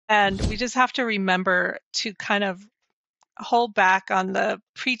And we just have to remember to kind of hold back on the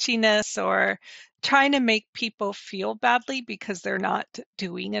preachiness or trying to make people feel badly because they're not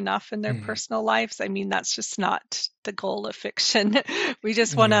doing enough in their personal lives. I mean, that's just not the goal of fiction. We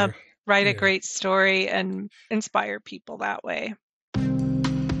just want to No, write a yeah. great story and inspire people that way.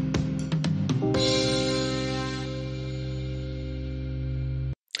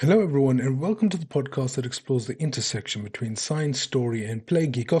 Hello, everyone, and welcome to the podcast that explores the intersection between science, story, and play,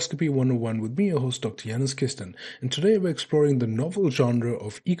 Geekoscopy 101, with me, your host, Dr. Yanis Kisten. And today we're exploring the novel genre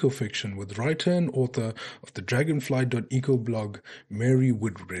of ecofiction with writer and author of the dragonfly.eco blog, Mary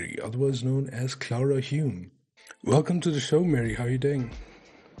Woodbury, otherwise known as Clara Hume. Welcome to the show, Mary. How are you doing?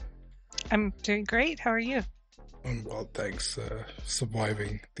 I'm doing great. How are you? I'm well, thanks.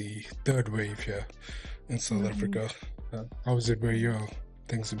 Surviving the third wave here in South Africa. How is it where you are?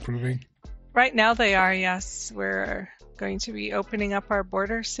 Things improving? Right now they are, yes. We're going to be opening up our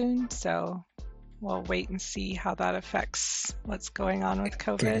border soon, so we'll wait and see how that affects what's going on with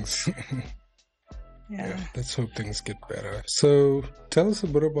COVID. Yeah, let's hope things get better. So tell us a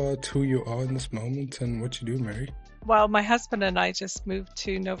bit about who you are in this moment and what you do, Mary. Well, my husband and I just moved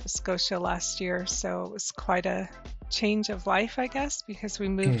to Nova Scotia last year, so it was quite a change of life, I guess, because we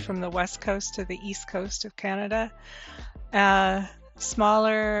moved from the west coast to the east coast of Canada.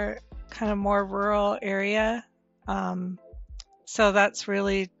 Smaller, kind of more rural area. So that's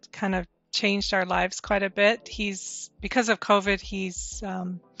really kind of changed our lives quite a bit. Because of COVID, he's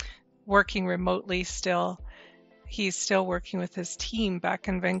working remotely still. He's still working with his team back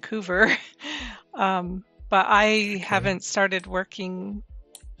in Vancouver. But I haven't started working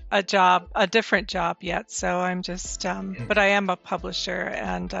a different job yet. So I'm just, but I am a publisher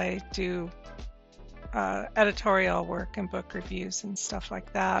and I do editorial work and book reviews and stuff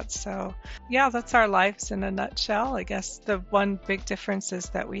like that. So yeah, that's our lives in a nutshell. I guess the one big difference is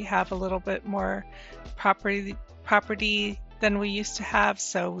that we have a little bit more property than we used to have.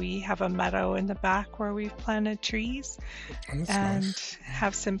 So we have a meadow in the back where we've planted trees and nice.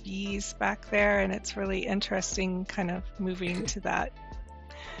 Have some bees back there. And it's really interesting kind of moving to that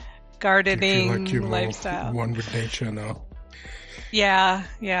gardening you feel like you're lifestyle. One with nature now. Yeah,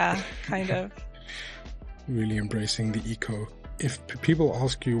 kind of. Really embracing the eco. If people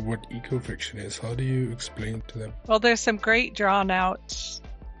ask you what ecofiction is, how do you explain to them? Well, there's some great drawn out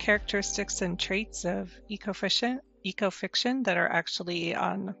characteristics and traits of ecofiction that are actually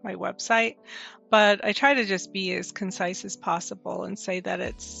on my website, but I try to just be as concise as possible and say that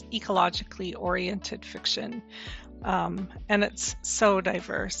it's ecologically oriented fiction. And it's so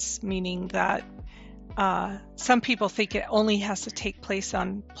diverse, meaning that some people think it only has to take place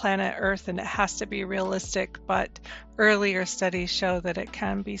on planet Earth and it has to be realistic, but earlier studies show that it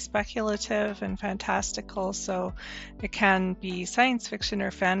can be speculative and fantastical, so it can be science fiction or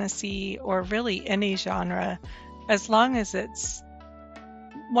fantasy or really any genre, as long as it's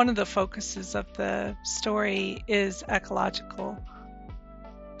one of the focuses of the story is ecological.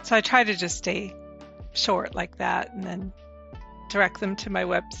 So I try to just stay short like that and then direct them to my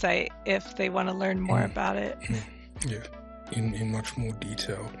website if they want to learn more about it. Yeah, in much more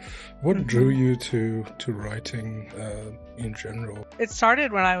detail. What drew you to writing in general? It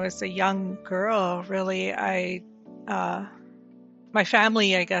started when I was a young girl, really. My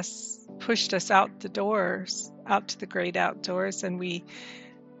family, I guess, pushed us out to the great outdoors, and we,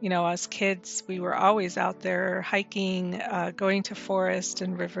 as kids, we were always out there hiking, going to forest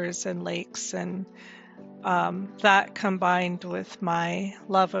and rivers and lakes, and that combined with my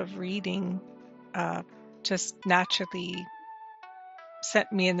love of reading just naturally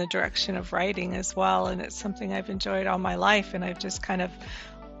sent me in the direction of writing as well. And it's something I've enjoyed all my life. And I've just kind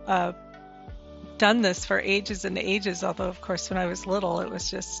of done this for ages and ages. Although, of course, when I was little, it was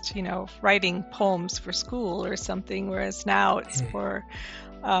just, writing poems for school or something. Whereas now it's for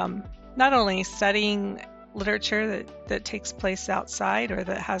not only studying literature that takes place outside or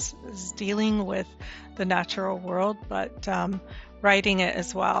that is dealing with the natural world, but writing it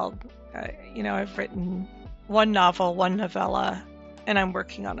as well. I've written one novel, one novella, and I'm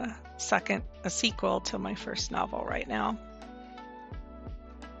working on a sequel to my first novel right now.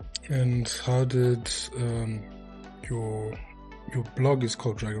 And how did your blog is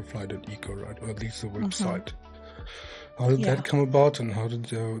called dragonfly.eco, right? Or at least the website. How did that come about, and how did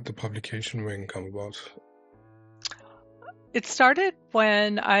the publication wing come about? It started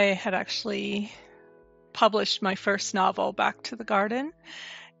when I had actually published my first novel, Back to the Garden,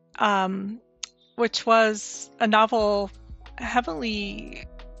 which was a novel heavily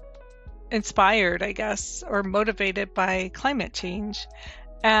inspired, I guess, or motivated by climate change.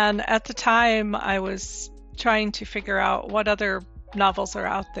 And at the time, I was trying to figure out what other novels are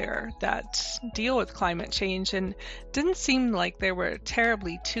out there that deal with climate change, and didn't seem like there were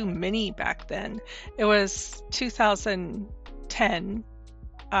terribly too many back then. It was 2010,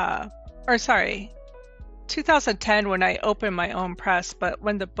 or sorry, 2010 when I opened my own press, but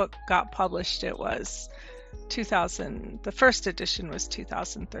when the book got published, it was 2000. The first edition was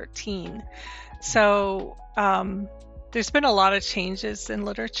 2013. So there's been a lot of changes in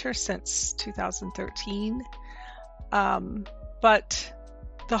literature since 2013. But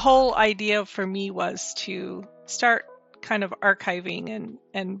the whole idea for me was to start kind of archiving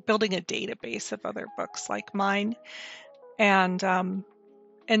and building a database of other books like mine. And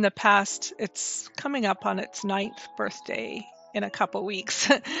in the past, it's coming up on its 9th birthday in a couple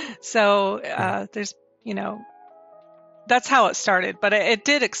weeks. So there's, that's how it started, but it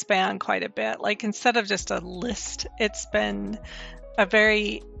did expand quite a bit. Like, instead of just a list, it's been a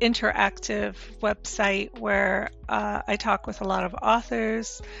very interactive website where I talk with a lot of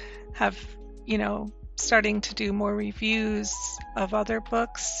authors, have, starting to do more reviews of other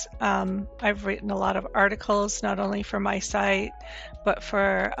books. I've written a lot of articles, not only for my site, but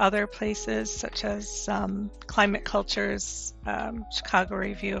for other places such as Climate Culture's Chicago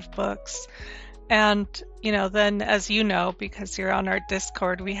Review of Books. And, then, as you know, because you're on our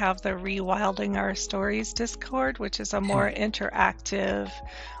Discord, we have the Rewilding Our Stories Discord, which is a more interactive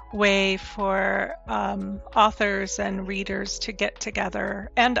way for authors and readers to get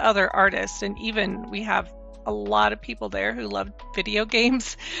together, and other artists. And even we have a lot of people there who love video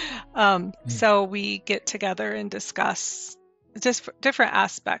games. So we get together and discuss just different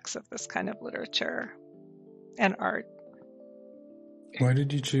aspects of this kind of literature and art. Why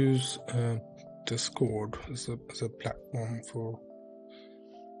did you choose Discord as a platform for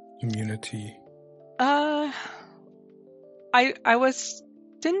community? I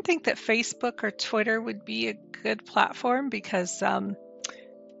didn't think that Facebook or Twitter would be a good platform, because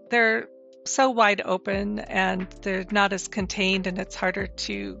they're so wide open and they're not as contained, and it's harder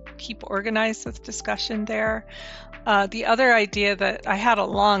to keep organized with discussion there. The other idea that I had a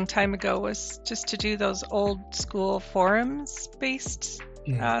long time ago was just to do those old school forums based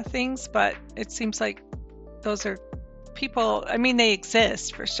things, but it seems like those are people, they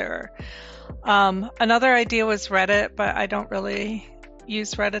exist for sure. Another idea was Reddit, but I don't really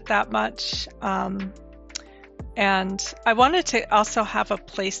use Reddit that much. And I wanted to also have a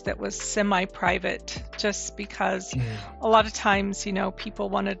place that was semi-private, just because a lot of times, people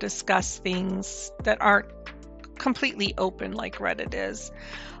want to discuss things that aren't completely open like Reddit is.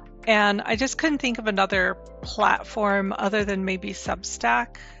 And I just couldn't think of another platform other than maybe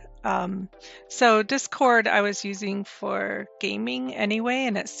Substack. So Discord I was using for gaming anyway,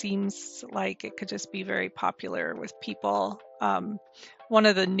 and it seems like it could just be very popular with people. One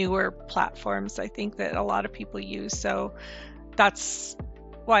of the newer platforms I think that a lot of people use, so that's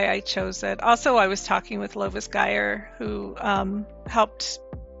why I chose it. Also, I was talking with Lovis Geyer, who helped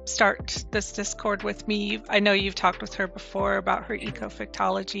start this Discord with me. I know you've talked with her before about her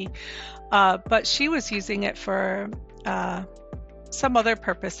ecofictology, but she was using it for some other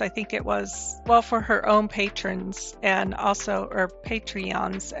purpose. I think it was, for her own patrons and also, or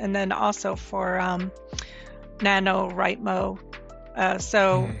Patreons, and then also for NaNoWriMo.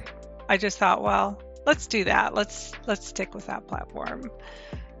 So I just thought, let's do that. Let's stick with that platform.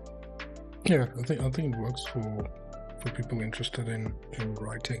 Yeah, I think it works for people interested in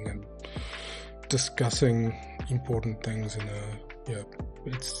writing and discussing important things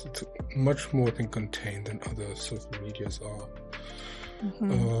it's much more contained than other social medias are.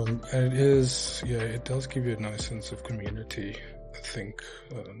 And it does give you a nice sense of community, I think,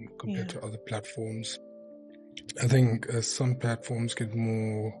 compared to other platforms. I think as some platforms get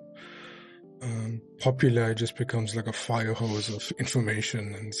more popular, it just becomes like a fire hose of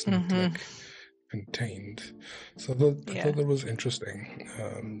information, and it's not like contained. So I thought that was interesting.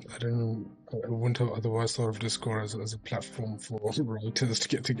 I wouldn't have otherwise thought of Discord as a platform for writers to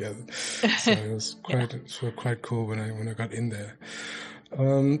get together. So it was quite cool when I got in there.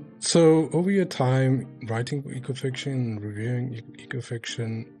 So over your time writing Ecofiction and reviewing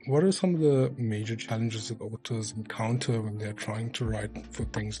Ecofiction, what are some of the major challenges that authors encounter when they're trying to write for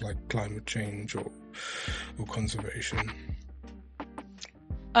things like climate change or conservation?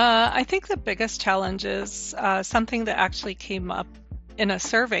 I think the biggest challenge is something that actually came up in a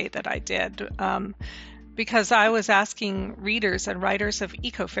survey that I did, because I was asking readers and writers of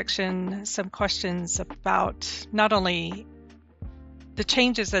Ecofiction some questions about not only the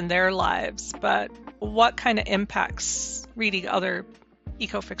changes in their lives, but what kind of impacts reading other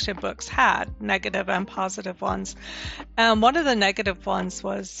ecofiction books had, negative and positive ones. One of the negative ones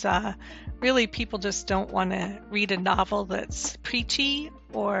was really people just don't want to read a novel that's preachy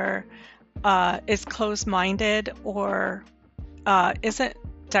or is closed-minded or isn't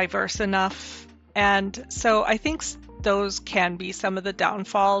diverse enough. And so I think those can be some of the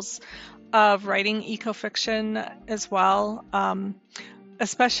downfalls of writing ecofiction as well.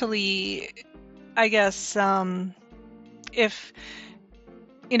 Especially, I guess, if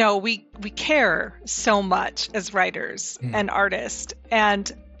we care so much as writers and artists,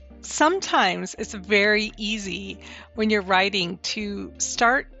 and sometimes it's very easy when you're writing to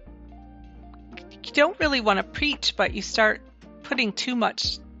start, you don't really want to preach, but you start putting too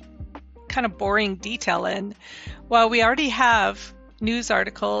much kind of boring detail in. Well, we already have news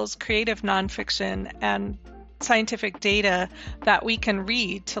articles, creative nonfiction, and scientific data that we can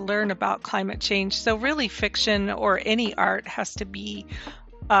read to learn about climate change. So really fiction or any art has to be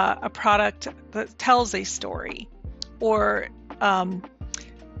a product that tells a story or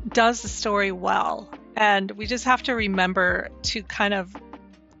does the story well. And we just have to remember to kind of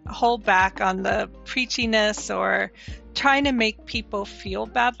hold back on the preachiness or trying to make people feel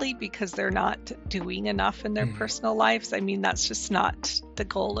badly because they're not doing enough in their personal lives. I mean, that's just not the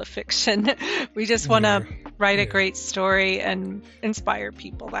goal of fiction. We just want to write a great story and inspire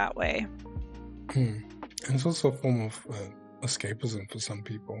people that way. And it's also a form of escapism for some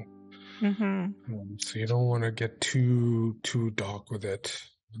people. So you don't want to get too dark with it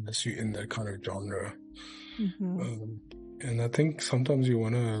unless you're in that kind of genre. And I think sometimes you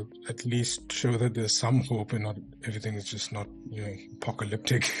want to at least show that there's some hope and not everything is just not,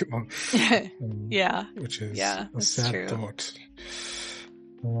 apocalyptic. Which is a sad thought.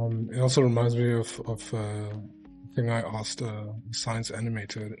 It also reminds me of a thing I asked a science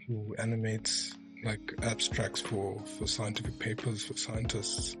animator who animates like abstracts for scientific papers for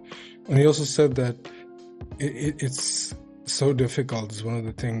scientists. And he also said that it's so difficult. It's one of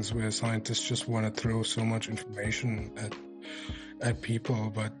the things where scientists just want to throw so much information at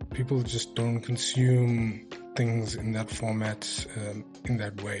people, but people just don't consume things in that format, in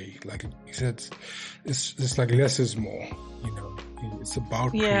that way. Like he said, it's like less is more. It's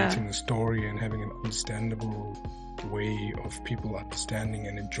about creating a story and having an understandable way of people understanding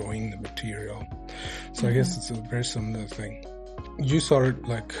and enjoying the material. So I guess it's a very similar thing. You saw it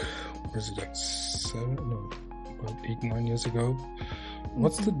like, was it about 8-9 years ago?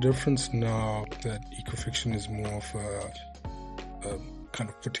 What's the difference now that ecofiction is more of a kind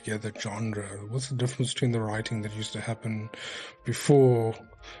of put together genre? What's the difference between the writing that used to happen before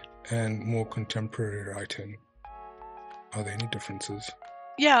and more contemporary writing? Are there any differences?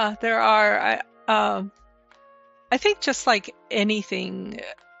 Yeah, there are. I think just like anything,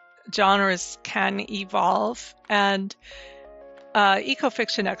 genres can evolve, and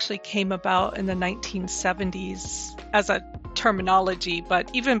ecofiction actually came about in the 1970s as a terminology,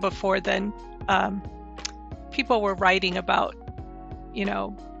 but even before then, people were writing about,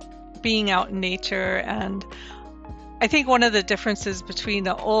 being out in nature. And I think one of the differences between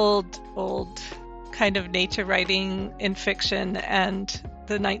the old kind of nature writing in fiction and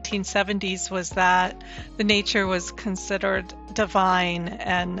the 1970s was that the nature was considered divine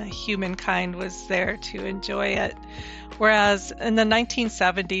and humankind was there to enjoy it. Whereas in the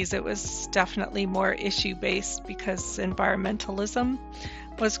 1970s, it was definitely more issue-based because environmentalism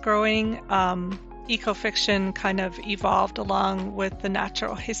was growing. Ecofiction kind of evolved along with the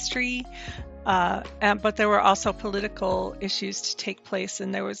natural history, but there were also political issues to take place,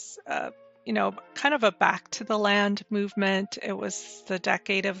 and there was kind of a back to the land movement. It was the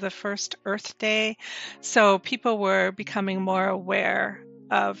decade of the first Earth Day. So people were becoming more aware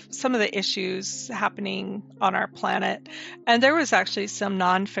of some of the issues happening on our planet. And there was actually some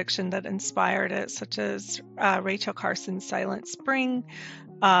nonfiction that inspired it, such as Rachel Carson's Silent Spring,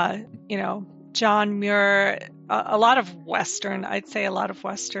 John Muir, a lot of Western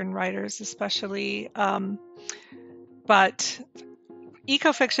writers especially. But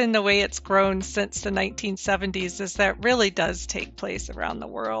ecofiction, the way it's grown since the 1970s, is that it really does take place around the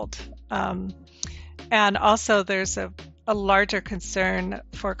world. And also there's a larger concern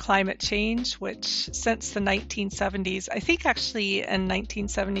for climate change, which since the 1970s, I think actually in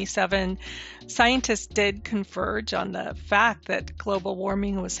 1977, scientists did converge on the fact that global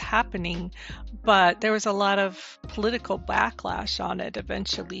warming was happening, but there was a lot of political backlash on it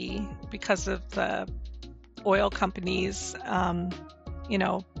eventually because of the oil companies, kind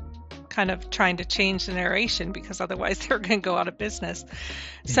of trying to change the narration because otherwise they were going to go out of business.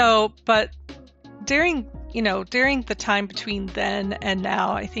 So, but during the time between then and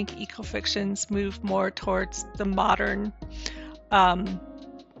now, I think ecofiction's moved more towards the modern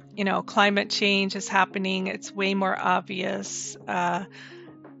climate change is happening. It's way more obvious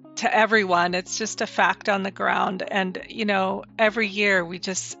to everyone. It's just a fact on the ground. And, every year it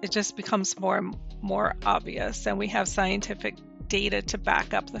just becomes more and more obvious. And we have scientific data to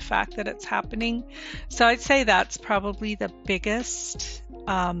back up the fact that it's happening. So I'd say that's probably the biggest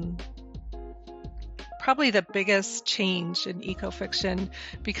change in ecofiction,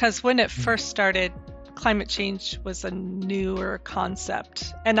 because when it first started, climate change was a newer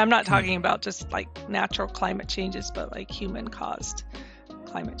concept. And I'm not talking about just like natural climate changes, but like human caused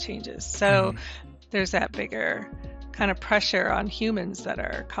climate changes. So there's that bigger kind of pressure on humans that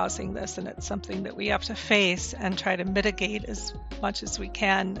are causing this, and it's something that we have to face and try to mitigate as much as we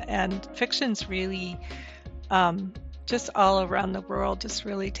can. And fiction's really just all around the world just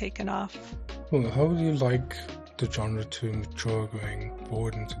really taken off. Well, how would you like the genre to mature going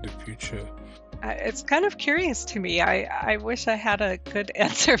forward into the future? It's kind of curious to me. I wish I had a good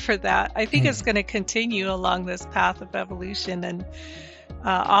answer for that. I think it's going to continue along this path of evolution, and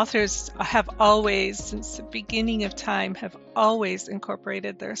authors have always, since the beginning of time, have always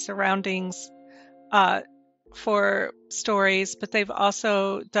incorporated their surroundings for stories, but they've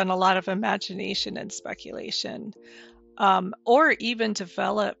also done a lot of imagination and speculation, or even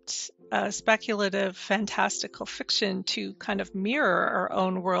developed speculative fantastical fiction to kind of mirror our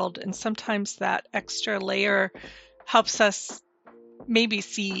own world. And sometimes that extra layer helps us maybe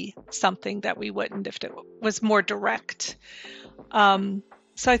see something that we wouldn't if it was more direct.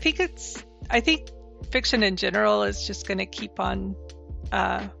 So I think fiction in general is just going to keep on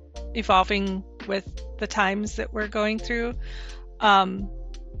evolving with the times that we're going through.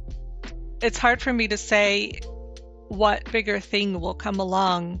 It's hard for me to say what bigger thing will come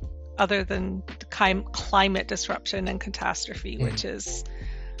along other than climate disruption and catastrophe, which is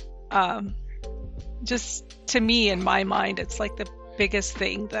just, to me, in my mind, it's like the biggest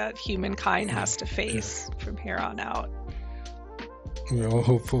thing that humankind has to face from here on out. We're all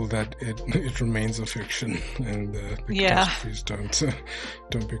hopeful that it remains a fiction and the catastrophes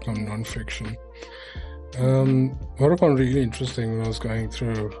don't become non-fiction. What I found really interesting when I was going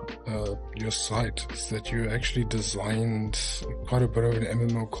through your site is that you actually designed quite a bit of an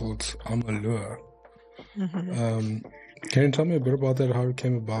MMO called Amalur. Can you tell me a bit about that, how it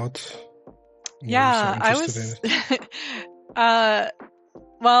came about? I was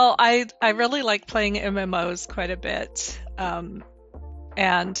well, I really like playing MMOs quite a bit.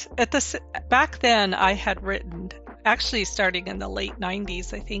 And back then I had written, actually starting in the late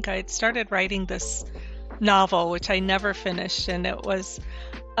 90s, I think I had started writing this novel, which I never finished. And it was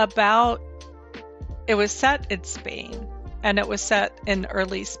set in Spain, and it was set in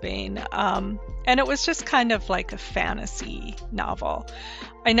early Spain. And it was just kind of like a fantasy novel.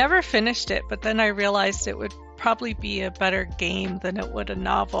 I never finished it, but then I realized it would probably be a better game than it would a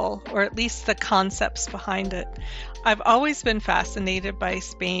novel, or at least the concepts behind it. I've always been fascinated by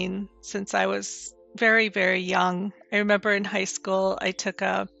Spain since I was very, very young. I remember in high school I took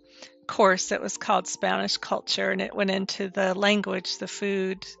a course that was called Spanish Culture, and it went into the language, the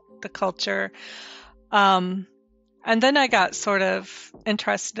food, the culture. And then I got sort of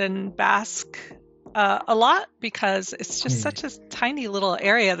interested in Basque a lot, because it's just such a tiny little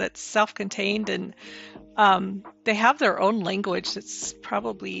area that's self-contained, and they have their own language. It's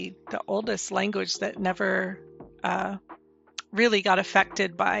probably the oldest language that never really got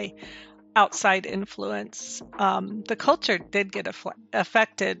affected by outside influence. The culture did get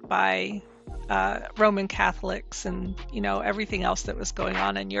affected by Roman Catholics and, everything else that was going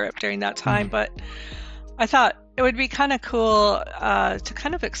on in Europe during that time. But I thought it would be kind of cool to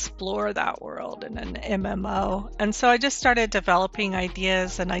kind of explore that world in an MMO. And so I just started developing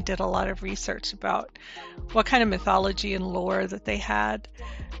ideas, and I did a lot of research about what kind of mythology and lore that they had.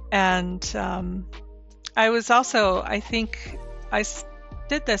 And I was also, I think I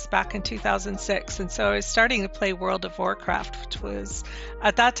did this back in 2006. And so I was starting to play World of Warcraft, which was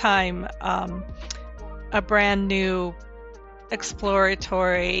at that time a brand new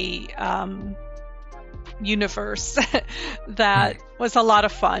exploratory universe that was a lot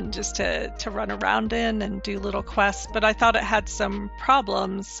of fun just to run around in and do little quests. But I thought it had some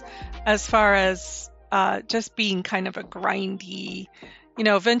problems as far as just being kind of a grindy,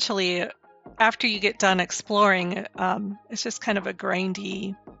 eventually after you get done exploring, it's just kind of a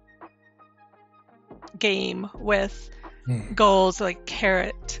grindy game with goals like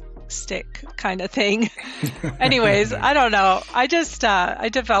carrot stick kind of thing. Anyways, I don't know. I just I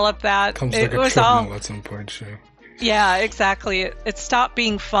developed that. Comes like it a was treadmill all at some point, sure. Yeah, exactly. It stopped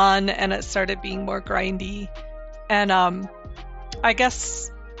being fun and it started being more grindy. And I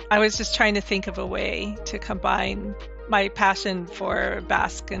guess I was just trying to think of a way to combine my passion for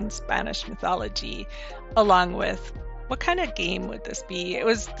Basque and Spanish mythology, along with what kind of game would this be? It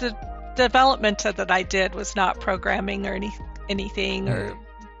was the development that I did was not programming or anything or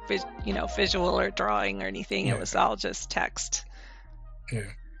visual or drawing or anything. It was all just text. Yeah.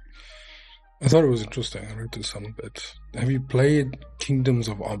 I thought it was interesting. I read some bit. Have you played Kingdoms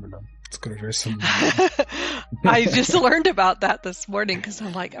of Amalur? It's got a very similar name. I just learned about that this morning because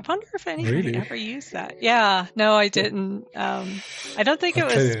I'm like, I wonder if anybody ever used that. Yeah, no, I didn't. I don't think it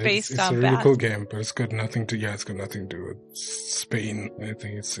was based on. It's a really cool game, but it's got nothing to. Yeah, it's got nothing to do with Spain. I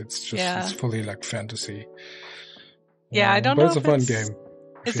think it's just it's fully like fantasy. Yeah, I don't know. But it's a fun game.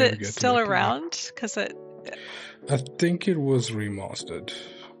 Is it still around? Because I think it was remastered.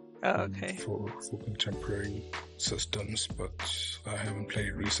 Oh, okay. For contemporary systems, but I haven't played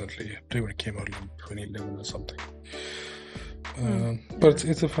it recently. I think when it came out in 2011 or something. But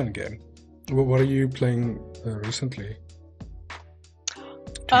it's a fun game. What are you playing recently?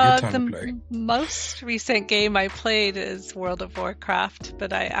 The most recent game I played is World of Warcraft,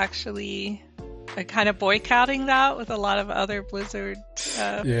 but I kind of boycotting that with a lot of other Blizzard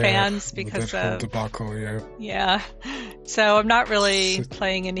fans because of debacle. Yeah. So I'm not really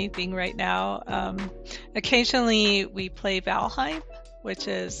playing anything right now. Occasionally we play Valheim, which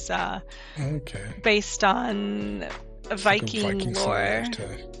is based on Viking lore.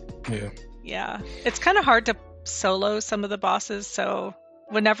 Yeah. It's kind of hard to solo some of the bosses, so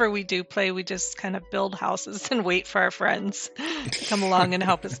whenever we do play, we just kind of build houses and wait for our friends to come along and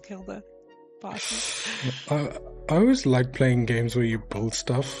help us kill the bosses. I always like playing games where you build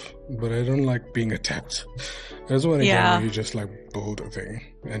stuff, but I don't like being attacked. I just want a game where you just like build a thing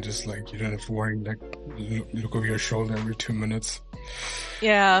and just like you don't have to worry, like look over your shoulder every 2 minutes.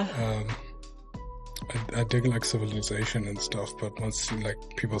 Yeah. I dig like Civilization and stuff, but once like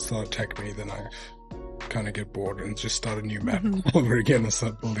people start attacking me, then I kind of get bored and just start a new map over again and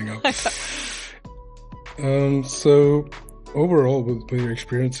start building up. So overall, with your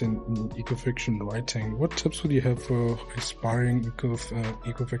experience in ecofiction writing, what tips would you have for aspiring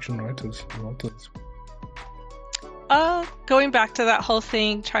ecofiction writers and authors? Going back to that whole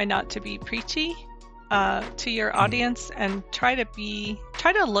thing, try not to be preachy to your audience and try to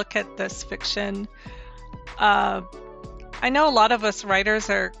look at this fiction. I know a lot of us writers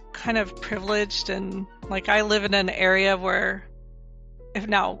are kind of privileged, and like I live in an area where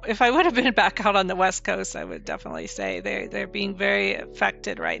if I would have been back out on the West Coast, I would definitely say they're being very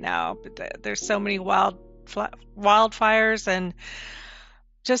affected right now. But there's so many wildfires and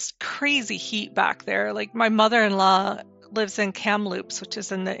just crazy heat back there. Like my mother-in-law lives in Kamloops, which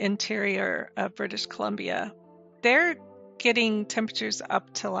is in the interior of British Columbia. They're getting temperatures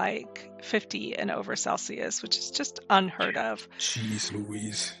up to like 50 and over Celsius, which is just unheard of. Jeez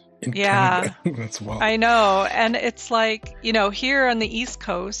Louise. Yeah, that's wild. I know. And it's like, here on the East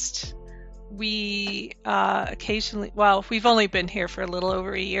Coast, we occasionally, well, we've only been here for a little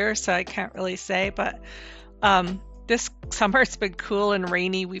over a year, so I can't really say, but this summer it's been cool and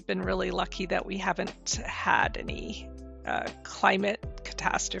rainy. We've been really lucky that we haven't had any climate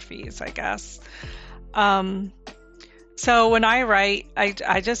catastrophes, I guess. So when I write,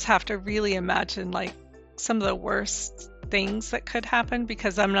 I just have to really imagine like some of the worst things that could happen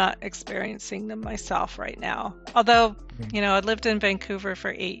because I'm not experiencing them myself right now. Although, I lived in Vancouver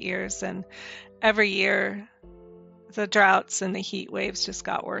for 8 years, and every year the droughts and the heat waves just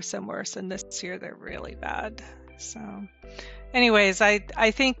got worse and worse, and this year they're really bad. So anyways, I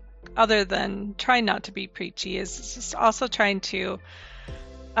think other than trying not to be preachy is just also trying to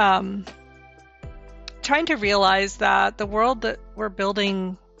realize that the world that we're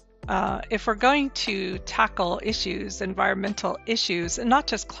building, if we're going to tackle issues, environmental issues, and not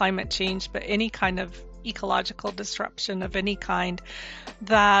just climate change, but any kind of ecological disruption of any kind,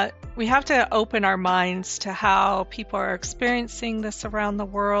 that we have to open our minds to how people are experiencing this around the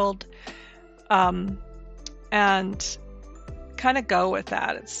world, and kind of go with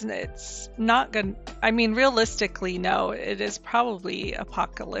that. It's not good. I mean, realistically, no, it is probably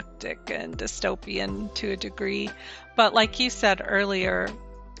apocalyptic and dystopian to a degree. But like you said earlier,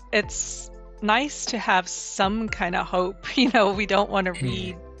 it's nice to have some kind of hope. We don't want to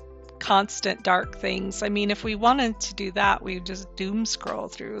read constant dark things. I mean, if we wanted to do that, we would just doom scroll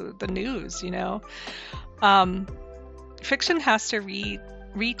through the news, Fiction has to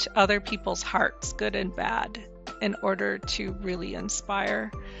reach other people's hearts, good and bad, in order to really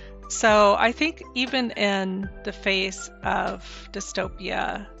inspire. So I think even in the face of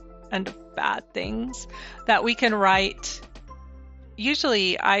dystopia and bad things, that we can write.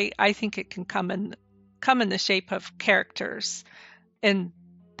 Usually, I think it can come in the shape of characters in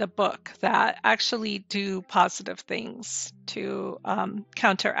the book that actually do positive things to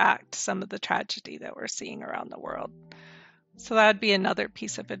counteract some of the tragedy that we're seeing around the world. So that would be another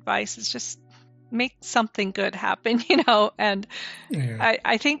piece of advice, is just make something good happen, and Yeah.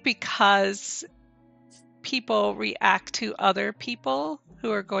 I think because people react to other people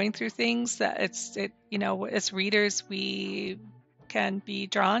who are going through things, that as readers, we can be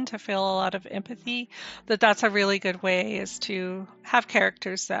drawn to feel a lot of empathy, that's a really good way, is to have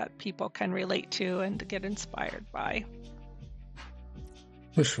characters that people can relate to and to get inspired by.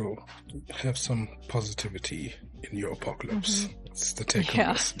 For sure. Have some positivity in your apocalypse. That's the take-home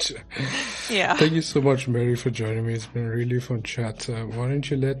message. Yeah. Thank you so much, Mary, for joining me. It's been a really fun chat. Why don't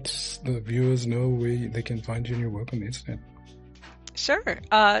you let the viewers know where they can find you and your work on the internet? Sure.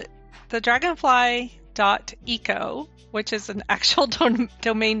 The dragonfly.eco, which is an actual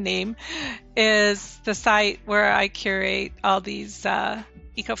domain name, is the site where I curate all these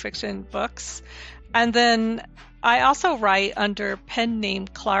ecofiction books. And then I also write under pen name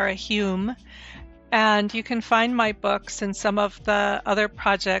Clara Hume, and you can find my books and some of the other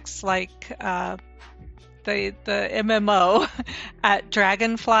projects, like the MMO at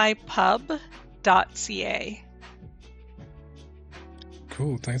dragonflypub.ca.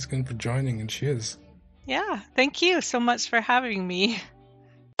 Cool. Thanks again for joining, and cheers. Yeah, thank you so much for having me.